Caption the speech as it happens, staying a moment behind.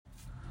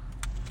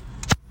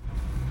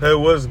Hey,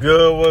 what's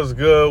good? What's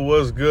good?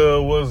 What's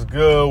good? What's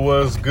good?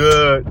 What's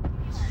good?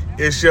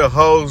 It's your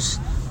host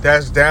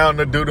that's down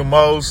to do the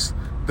most,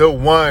 the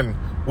one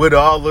with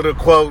all of the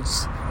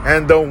quotes,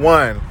 and the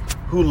one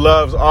who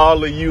loves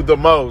all of you the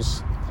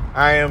most.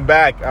 I am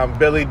back. I'm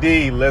Billy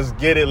D. Let's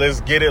get it.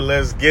 Let's get it.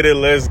 Let's get it.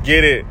 Let's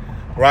get it.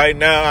 Right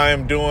now, I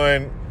am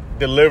doing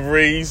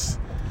deliveries.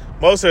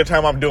 Most of the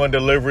time, I'm doing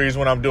deliveries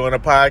when I'm doing a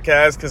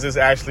podcast because it's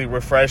actually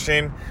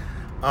refreshing.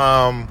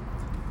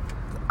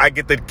 I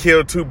get to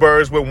kill two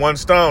birds with one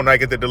stone. I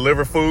get to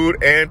deliver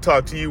food and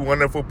talk to you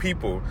wonderful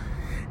people.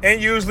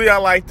 And usually I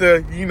like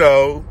to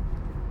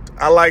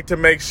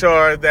make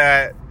sure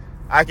that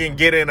I can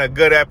get in a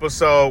good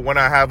episode when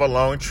I have a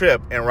long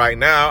trip. And right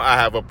now I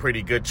have a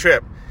pretty good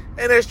trip.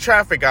 And it's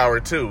traffic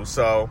hour too.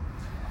 So,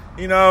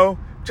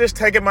 just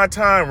taking my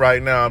time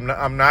right now.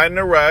 I'm not in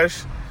a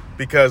rush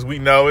because we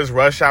know it's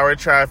rush hour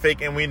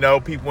traffic and we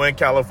know people in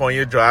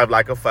California drive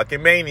like a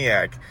fucking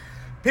maniac.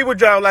 People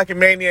drive like a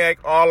maniac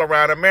all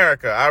around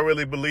America. I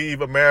really believe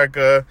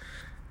America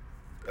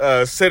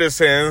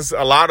citizens,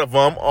 a lot of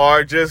them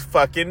are just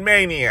fucking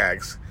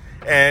maniacs.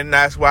 And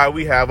that's why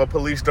we have a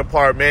police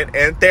department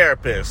and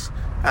therapists.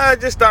 I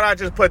just thought I'd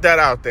just put that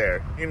out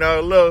there.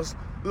 A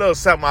little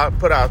something I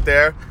put out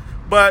there.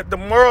 But the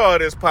moral of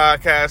this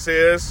podcast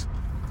is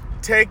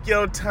take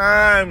your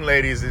time,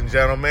 ladies and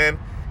gentlemen.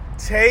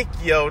 Take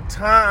your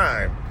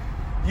time.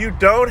 You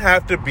don't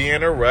have to be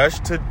in a rush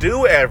to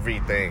do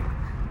everything.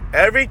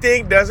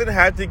 Everything doesn't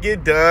have to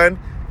get done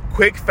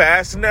quick,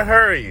 fast, in a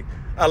hurry.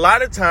 A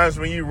lot of times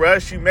when you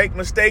rush, you make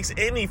mistakes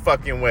any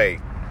fucking way.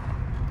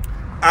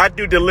 I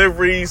do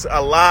deliveries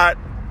a lot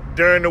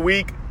during the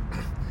week.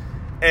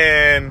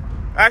 And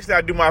actually,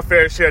 I do my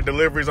fair share of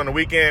deliveries on the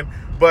weekend.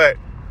 But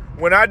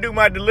when I do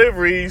my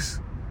deliveries,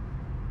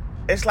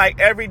 it's like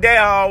every day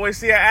I always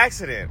see an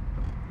accident.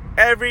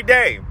 Every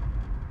day.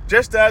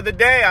 Just the other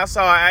day, I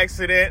saw an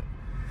accident.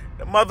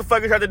 The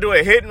motherfucker tried to do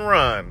a hit and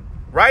run.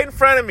 Right in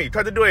front of me.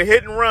 Tried to do a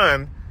hit and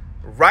run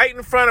right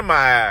in front of my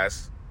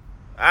ass.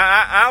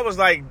 I was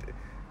like,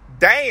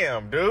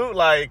 damn, dude.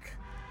 Like,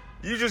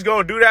 you just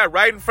gonna do that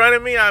right in front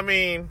of me? I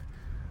mean,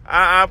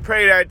 I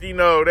pray that, they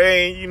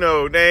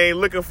ain't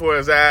looking for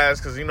his ass.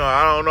 Because, I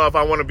don't know if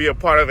I want to be a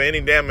part of any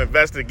damn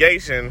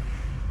investigation.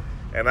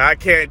 And I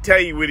can't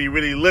tell you what he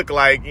really looked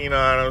like. You know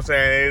what I'm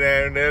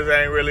saying? This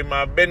ain't really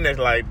my business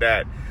like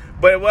that.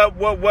 But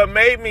what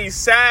made me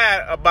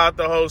sad about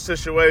the whole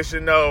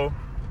situation, though,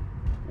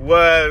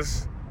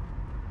 was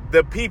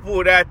the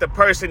people that the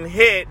person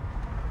hit.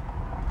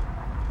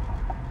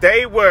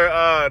 They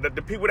were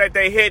the people that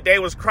they hit. They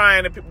was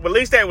crying. But at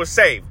least they were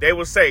safe. They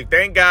were safe.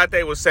 Thank God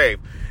they were safe.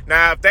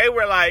 Now, if they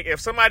were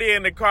if somebody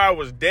in the car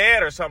was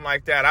dead or something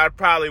like that, I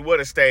probably would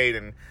have stayed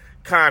and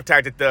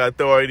contacted the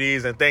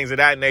authorities and things of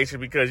that nature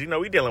because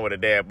we dealing with a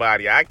dead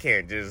body. I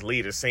can't just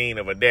leave a scene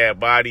of a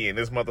dead body and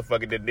this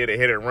motherfucker did a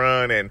hit and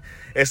run and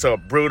it's a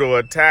brutal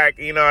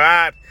attack.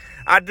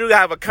 I do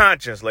have a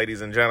conscience, ladies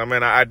and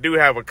gentlemen. I do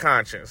have a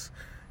conscience,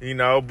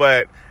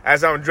 but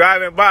as I'm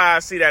driving by, I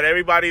see that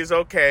everybody's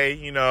okay,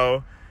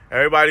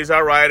 everybody's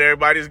all right,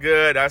 everybody's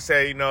good. I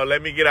say,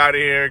 let me get out of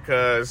here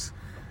because,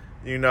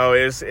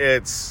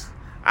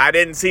 I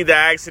didn't see the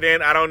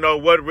accident. I don't know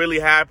what really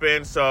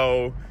happened,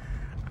 so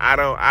I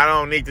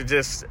don't need to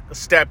just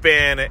step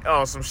in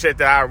on some shit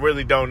that I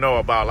really don't know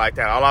about like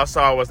that. All I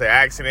saw was the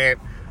accident.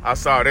 I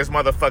saw this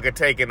motherfucker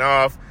taking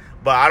off.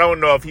 But I don't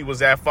know if he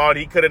was at fault.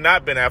 He could have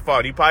not been at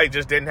fault. He probably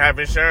just didn't have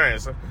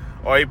insurance.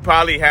 Or he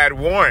probably had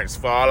warrants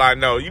for all I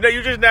know. You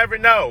just never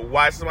know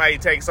why somebody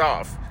takes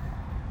off,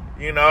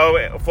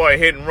 for a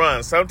hit and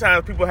run.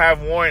 Sometimes people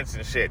have warrants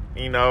and shit,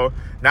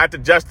 not to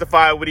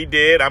justify what he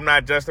did. I'm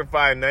not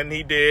justifying nothing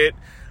he did.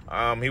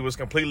 He was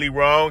completely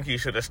wrong. He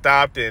should have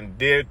stopped and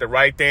did the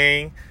right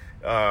thing.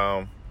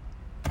 But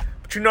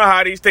you know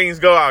how these things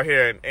go out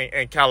here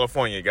in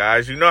California,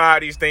 guys. You know how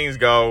these things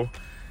go.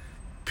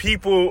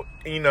 People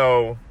in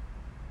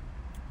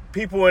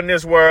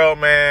this world,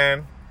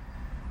 man,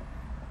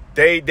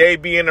 they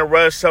be in a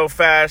rush so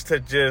fast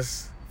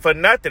for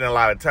nothing a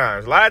lot of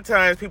times. A lot of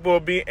times people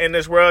will be in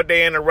this world,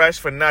 they in a rush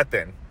for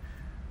nothing.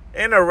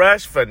 In a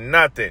rush for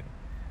nothing.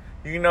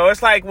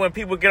 It's like when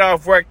people get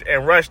off work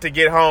and rush to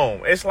get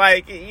home. It's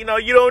like, you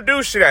don't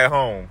do shit at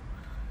home.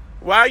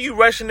 Why are you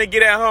rushing to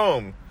get at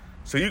home?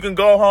 So you can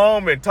go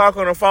home and talk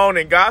on the phone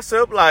and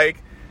gossip?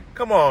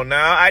 Come on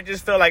now. I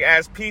just feel like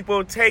as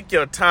people, take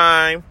your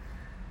time,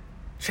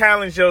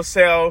 challenge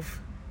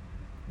yourself,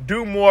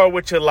 do more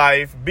with your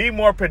life, be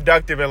more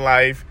productive in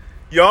life.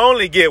 You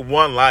only get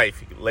one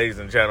life, ladies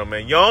and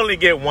gentlemen. You only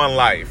get one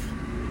life.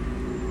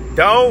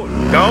 Don't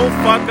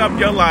fuck up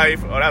your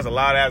life. Oh, that's a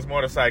loud-ass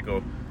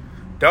motorcycle.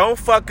 Don't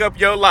fuck up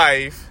your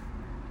life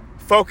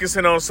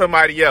focusing on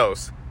somebody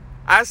else.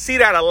 I see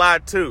that a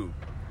lot, too.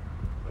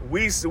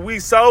 We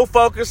so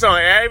focused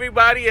on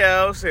everybody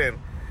else and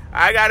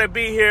I got to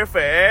be here for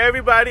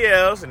everybody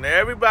else and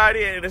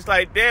it's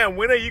like, damn,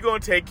 when are you going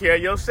to take care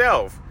of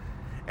yourself?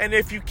 And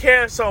if you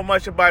care so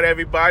much about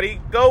everybody,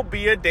 go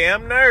be a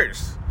damn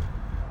nurse.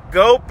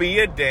 Go be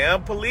a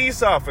damn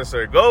police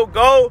officer.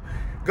 Go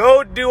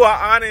Go do an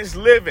honest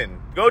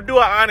living. Go do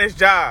an honest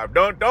job.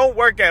 Don't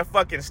work at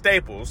fucking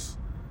Staples.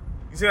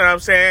 You see what I'm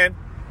saying?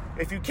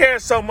 If you care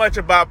so much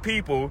about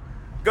people,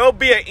 go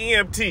be an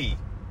EMT.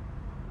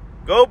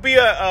 Go be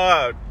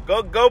a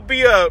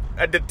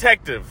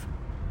detective.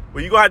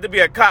 Well, you're gonna have to be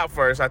a cop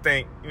first, I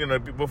think,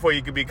 before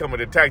you can become a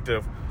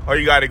detective. Or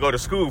you gotta go to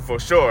school for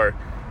sure.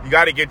 You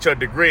gotta get your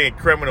degree in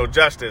criminal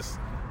justice.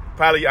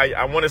 Probably,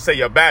 I want to say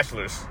your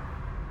bachelor's.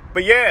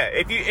 But yeah,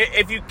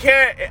 if you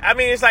care, I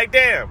mean, it's like,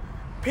 damn,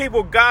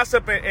 people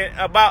gossip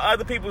about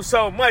other people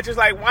so much. It's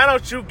like, why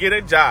don't you get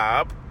a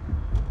job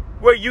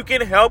where you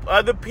can help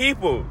other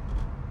people?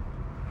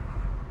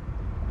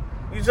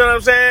 You see what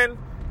I'm saying?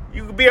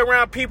 You can be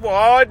around people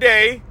all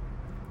day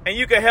and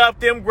you can help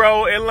them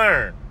grow and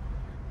learn.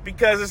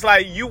 Because it's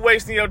like you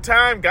wasting your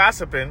time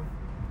gossiping.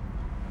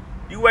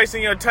 You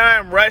wasting your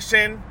time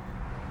rushing.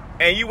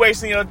 And you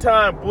wasting your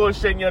time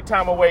bullshitting your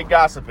time away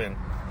gossiping.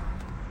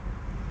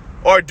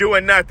 Or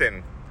doing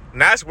nothing.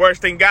 And that's worse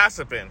than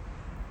gossiping.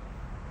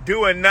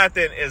 Doing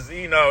nothing is,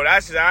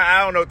 that's just,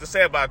 I don't know what to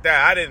say about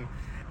that.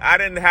 I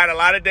didn't had a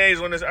lot of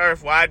days on this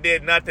earth where I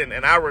did nothing,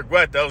 and I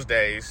regret those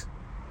days.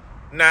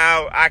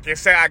 Now I can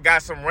say I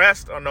got some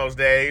rest on those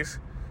days.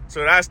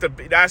 So that's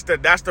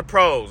the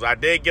pros. I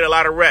did get a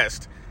lot of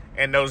rest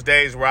in those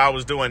days where I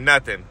was doing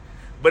nothing.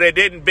 But it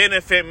didn't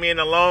benefit me in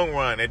the long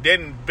run. It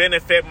didn't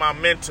benefit my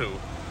mental.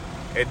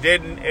 It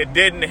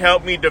didn't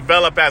help me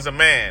develop as a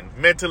man,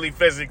 mentally,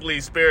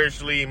 physically,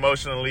 spiritually,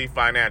 emotionally,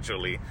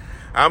 financially.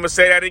 I'm going to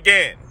say that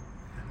again.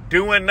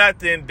 Doing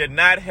nothing did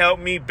not help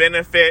me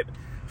benefit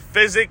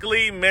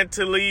physically,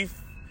 mentally,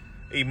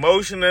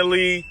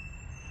 emotionally,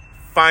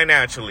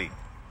 financially,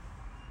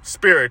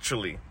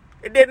 spiritually.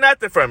 It did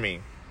nothing for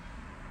me.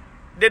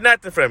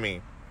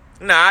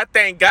 Now, I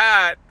thank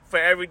God for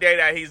every day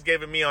that he's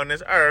given me on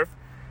this earth.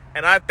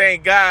 And I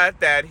thank God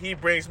that he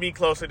brings me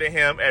closer to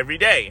him every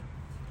day.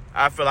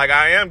 I feel like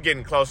I am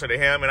getting closer to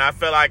him, and I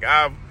feel like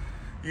I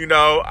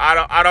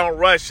don't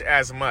rush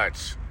as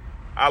much.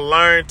 I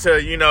learned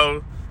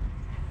to,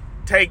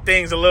 take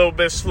things a little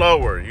bit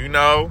slower,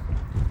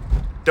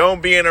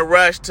 Don't be in a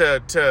rush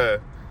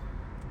to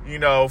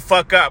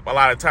fuck up a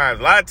lot of times.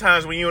 A lot of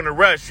times when you're in a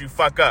rush, you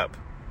fuck up.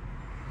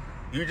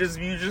 You just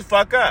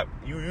fuck up.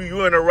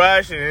 You in a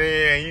rush,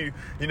 and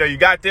you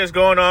got this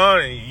going on,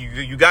 and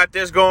you got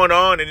this going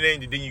on, and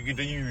then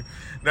you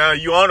now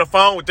you on the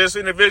phone with this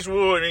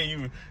individual, and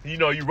then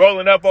you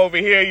rolling up over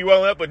here, you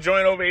rolling up a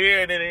joint over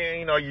here, and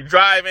then you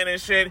driving and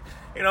shit.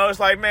 It's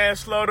like, man,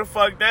 slow the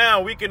fuck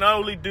down. We can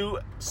only do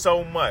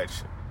so much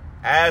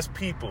as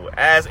people,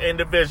 as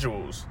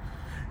individuals.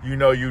 You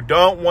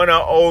don't want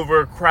to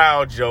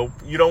overcrowd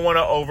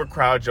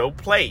your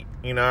plate.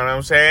 You know what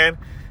I'm saying?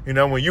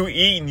 When you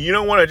eating, you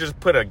don't want to just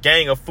put a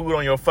gang of food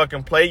on your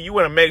fucking plate. You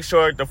want to make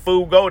sure the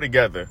food go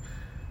together.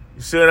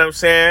 You see what I'm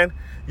saying?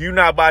 You're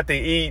not about to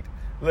eat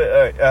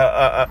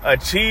a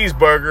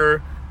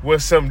cheeseburger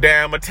with some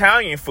damn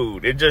Italian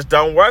food. It just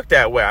don't work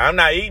that way. I'm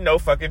not eating no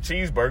fucking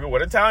cheeseburger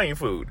with Italian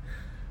food.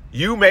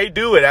 You may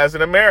do it as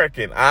an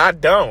American. I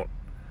don't.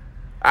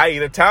 I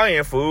eat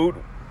Italian food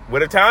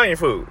with Italian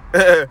food.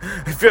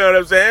 You feel what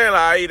I'm saying?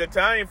 I eat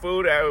Italian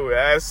food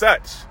as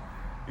such.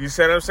 You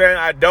see what I'm saying?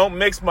 I don't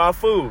mix my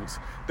foods.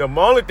 The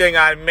only thing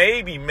I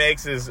maybe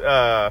mix is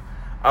a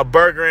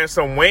burger and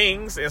some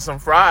wings and some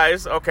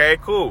fries. Okay,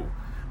 cool.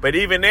 But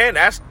even then,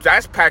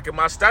 that's packing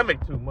my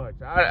stomach too much.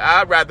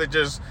 I'd rather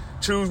just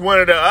choose one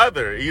or the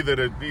other, either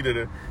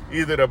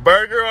the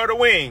burger or the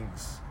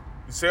wings.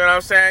 You see what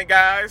I'm saying,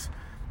 guys?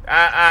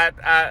 I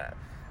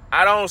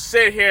don't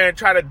sit here and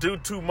try to do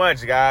too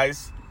much,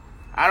 guys.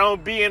 I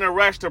don't be in a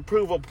rush to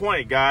prove a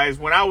point, guys.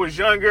 When I was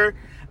younger,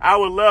 I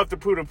would love to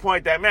prove the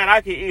point that, man,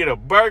 I could eat a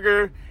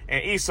burger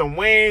and eat some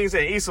wings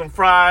and eat some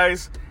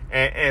fries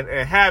and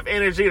have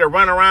energy to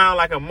run around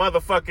like a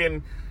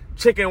motherfucking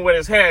chicken with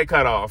his head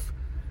cut off.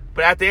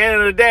 But at the end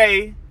of the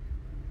day,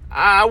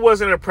 I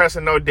wasn't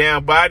impressing no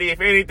damn body. If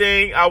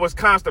anything, I was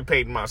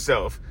constipating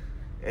myself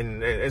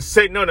and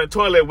sitting on the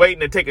toilet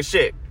waiting to take a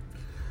shit.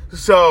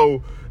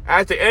 So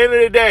at the end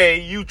of the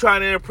day, you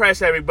trying to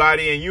impress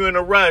everybody and you in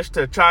a rush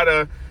to try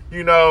to,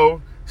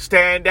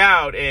 stand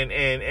out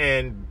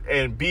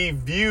and be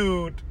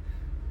viewed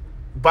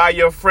by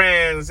your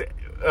friends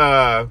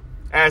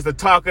as the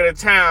talk of the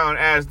town,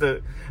 as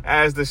the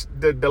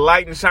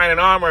light and shining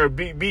armor.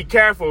 Be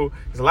careful,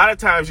 because a lot of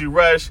times you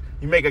rush,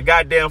 you make a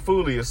goddamn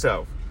fool of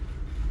yourself.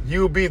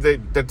 You'll be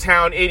the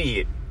town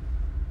idiot.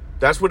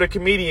 That's what a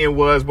comedian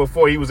was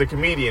before he was a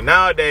comedian.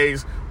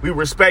 Nowadays, we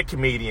respect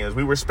comedians.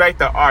 We respect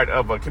the art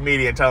of a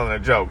comedian telling a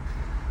joke.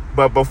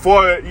 But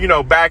before,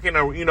 back in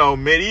the,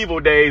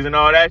 medieval days and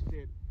all that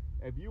shit,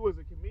 if you was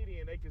a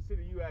comedian, they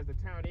consider you as a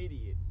town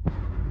idiot.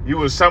 You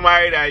was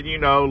somebody that,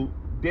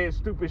 did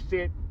stupid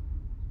shit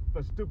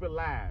for stupid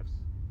laughs.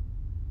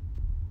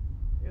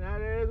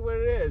 That is what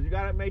it is. You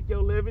got to make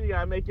your living. You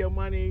got to make your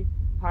money.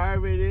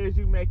 However it is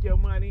you make your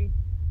money.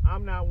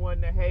 I'm not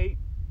one to hate.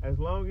 As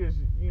long as,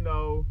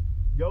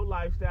 your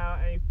lifestyle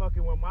ain't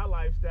fucking with my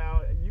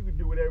lifestyle, you can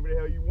do whatever the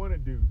hell you want to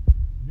do.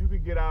 You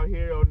can get out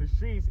here on the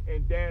streets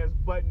and dance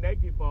butt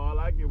naked for all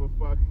I give a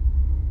fuck.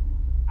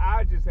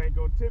 I just ain't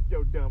gonna tip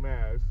your dumb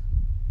ass.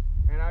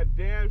 And I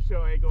damn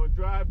sure ain't gonna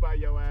drive by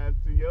your ass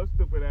to your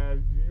stupid ass.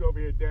 You over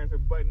here dancing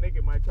butt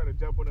naked, might try to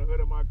jump on the hood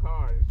of my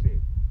car and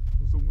shit.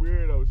 Some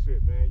weirdo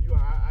shit, man.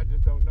 I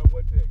just don't know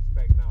what to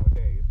expect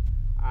nowadays.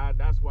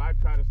 That's why I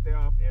try to stay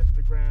off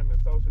Instagram and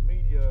social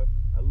media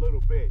a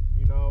little bit,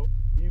 you know.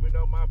 Even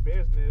though my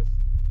business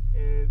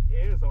is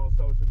on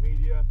social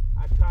media,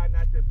 I try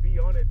not to be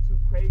on it too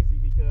crazy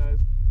because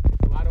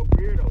it's a lot of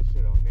weirdo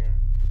shit on there.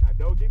 Now,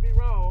 don't get me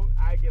wrong,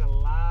 I get a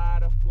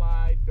lot of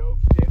fly, dope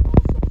shit on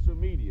social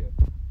media.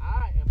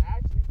 I am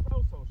actually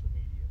pro-social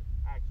media,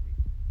 actually.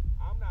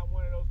 I'm not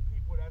one of those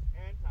people that's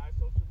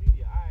anti-social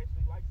media. I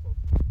actually like social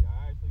media.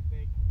 I actually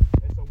think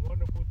it's a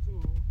wonderful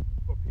tool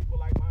for people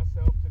like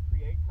myself to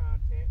create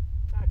content.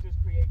 Not just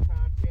create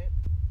content,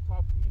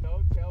 talk,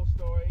 tell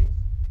stories,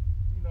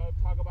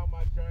 talk about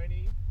my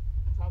journey,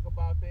 talk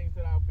about things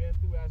that I've been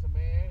through as a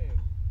man,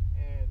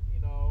 and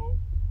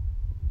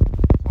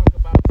talk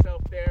about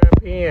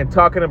self-therapy and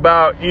talking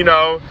about,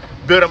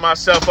 building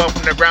myself up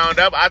from the ground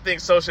up. I think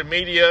social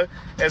media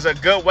is a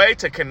good way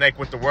to connect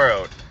with the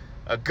world,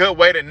 a good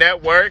way to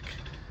network,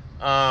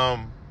 but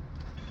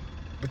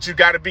you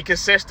got to be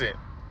consistent.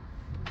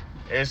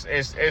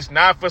 It's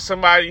not for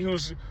somebody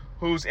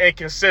who's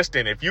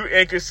inconsistent. If you're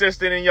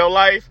inconsistent in your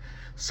life,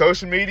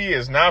 social media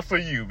is not for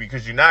you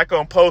because you're not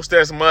going to post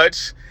as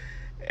much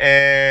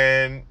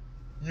and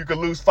you could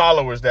lose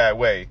followers that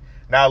way.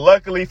 Now,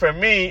 luckily for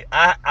me,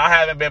 I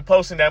haven't been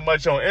posting that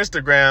much on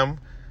Instagram,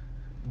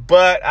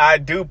 but I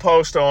do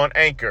post on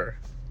Anchor.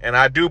 And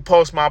I do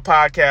post my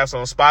podcast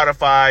on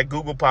Spotify,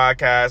 Google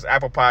Podcasts,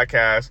 Apple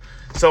Podcasts.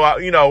 So, I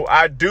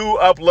do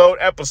upload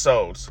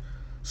episodes.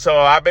 So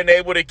I've been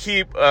able to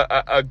keep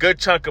a good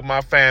chunk of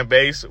my fan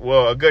base.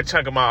 Well, a good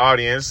chunk of my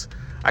audience.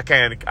 I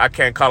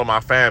can't call it my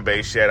fan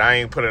base yet. I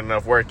ain't put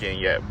enough work in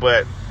yet.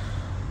 But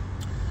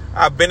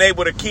I've been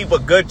able to keep a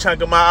good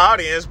chunk of my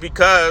audience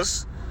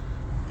because,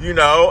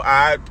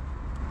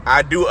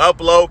 I do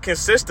upload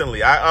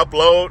consistently. I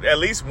upload at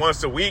least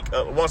once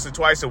or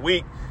twice a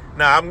week.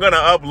 Now, I'm going to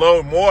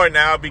upload more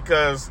now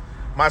because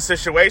my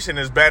situation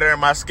is better and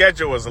my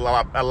schedule is a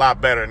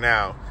lot better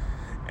now.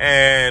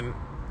 And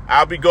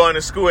I'll be going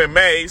to school in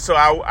May, so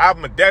I'm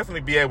going to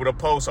definitely be able to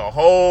post a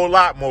whole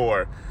lot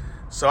more.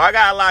 So I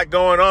got a lot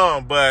going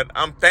on, but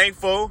I'm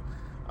thankful.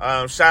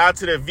 Shout out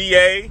to the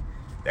VA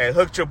that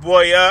hooked your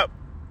boy up.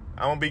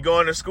 I'm going to be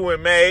going to school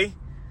in May,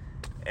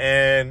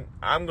 and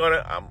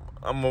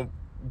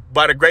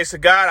by the grace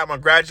of God, I'm going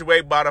to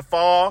graduate by the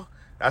fall.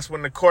 That's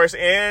when the course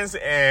ends,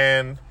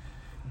 and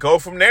go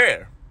from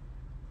there.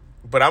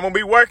 But I'm going to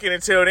be working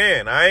until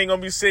then. I ain't going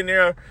to be sitting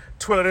there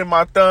twiddling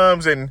my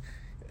thumbs and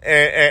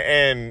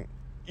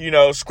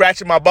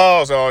scratching my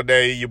balls all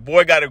day. Your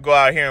boy got to go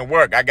out here and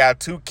work. I got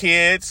 2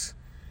 kids.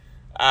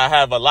 I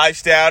have a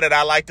lifestyle that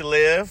I like to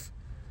live.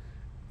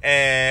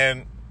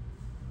 And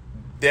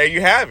there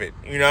you have it.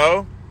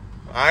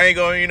 I ain't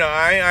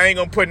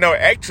going to put no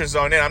extras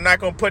on it. I'm not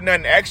going to put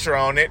nothing extra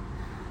on it.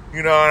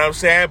 You know what I'm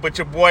saying? But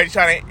your boy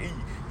trying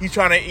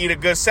to eat a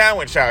good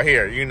sandwich out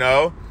here,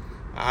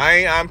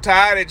 I'm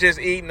tired of just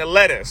eating the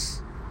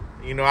lettuce.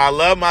 I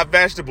love my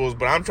vegetables,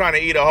 but I'm trying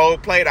to eat a whole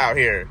plate out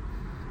here.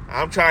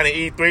 I'm trying to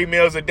eat 3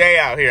 meals a day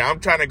out here. I'm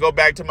trying to go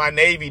back to my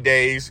Navy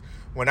days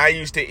when I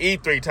used to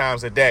eat 3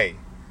 times a day.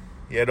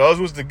 Yeah, those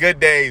was the good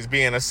days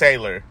being a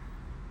sailor.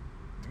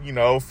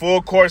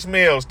 Full course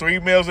meals, 3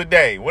 meals a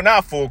day. Well,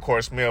 not full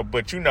course meal,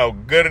 but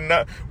good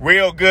enough,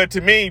 real good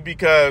to me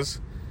because,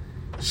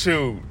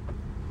 shoot,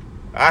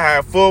 I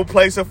have full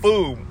plates of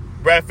food,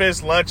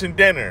 breakfast, lunch, and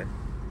dinner.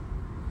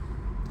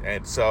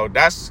 And so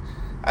that's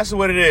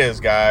what it is,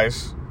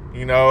 guys.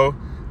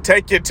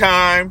 Take your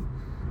time.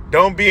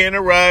 Don't be in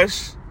a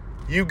rush.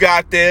 You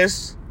got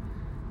this.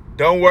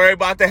 Don't worry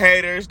about the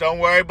haters. Don't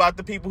worry about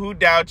the people who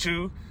doubt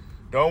you.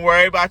 Don't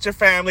worry about your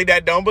family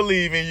that don't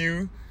believe in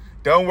you.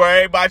 Don't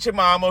worry about your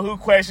mama who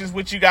questions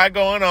what you got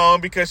going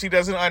on because she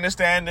doesn't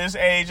understand this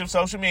age of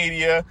social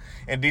media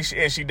and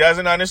she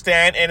doesn't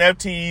understand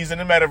NFTs in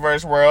the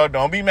metaverse world.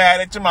 Don't be mad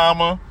at your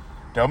mama.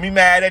 Don't be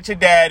mad at your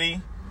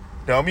daddy.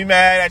 Don't be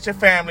mad at your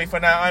family for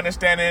not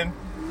understanding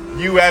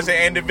you as an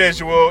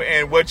individual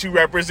and what you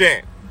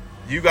represent.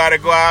 You got to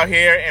go out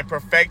here and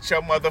perfect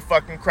your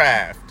motherfucking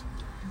craft.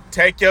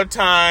 Take your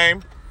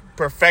time,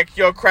 perfect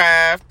your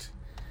craft,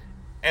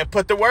 and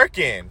put the work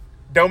in.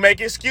 Don't make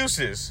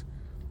excuses.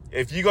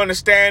 If you're going to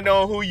stand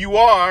on who you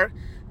are,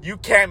 you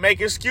can't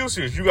make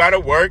excuses. You got to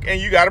work and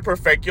you got to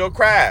perfect your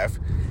craft.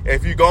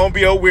 If you're going to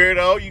be a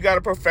weirdo, you got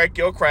to perfect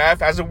your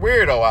craft as a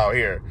weirdo out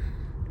here.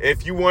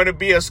 If you want to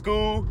be a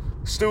school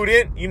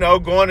student,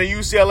 going to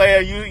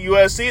UCLA or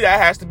USC,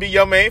 that has to be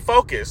your main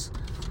focus.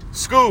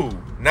 School,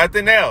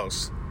 nothing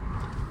else.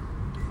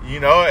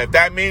 If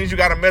that means you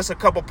got to miss a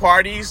couple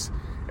parties,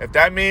 if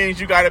that means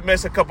you got to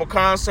miss a couple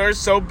concerts,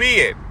 so be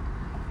it.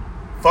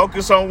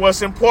 Focus on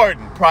what's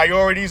important.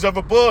 Priorities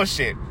over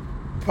bullshit.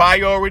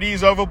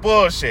 Priorities over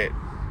bullshit.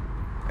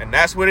 And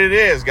that's what it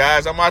is,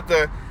 guys. I'm about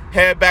to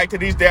head back to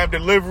these damn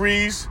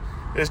deliveries.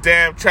 This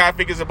damn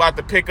traffic is about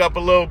to pick up a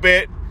little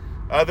bit.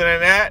 Other than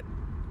that,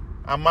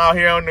 I'm out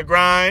here on the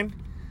grind.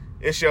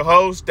 It's your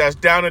host that's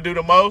down to do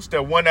the most,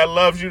 the one that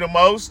loves you the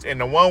most,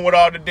 and the one with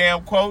all the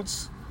damn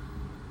quotes.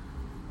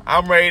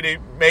 I'm ready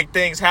to make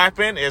things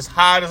happen. It's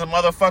hot as a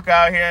motherfucker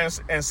out here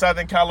in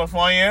Southern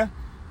California.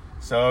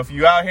 So if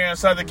you out here in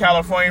Southern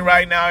California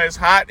right now, it's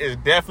hot.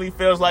 It definitely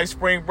feels like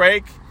spring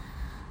break.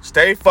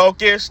 Stay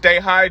focused. Stay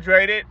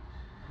hydrated.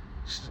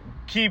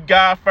 Keep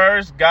God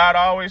first. God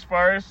always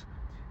first.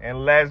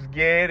 And let's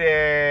get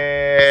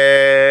it.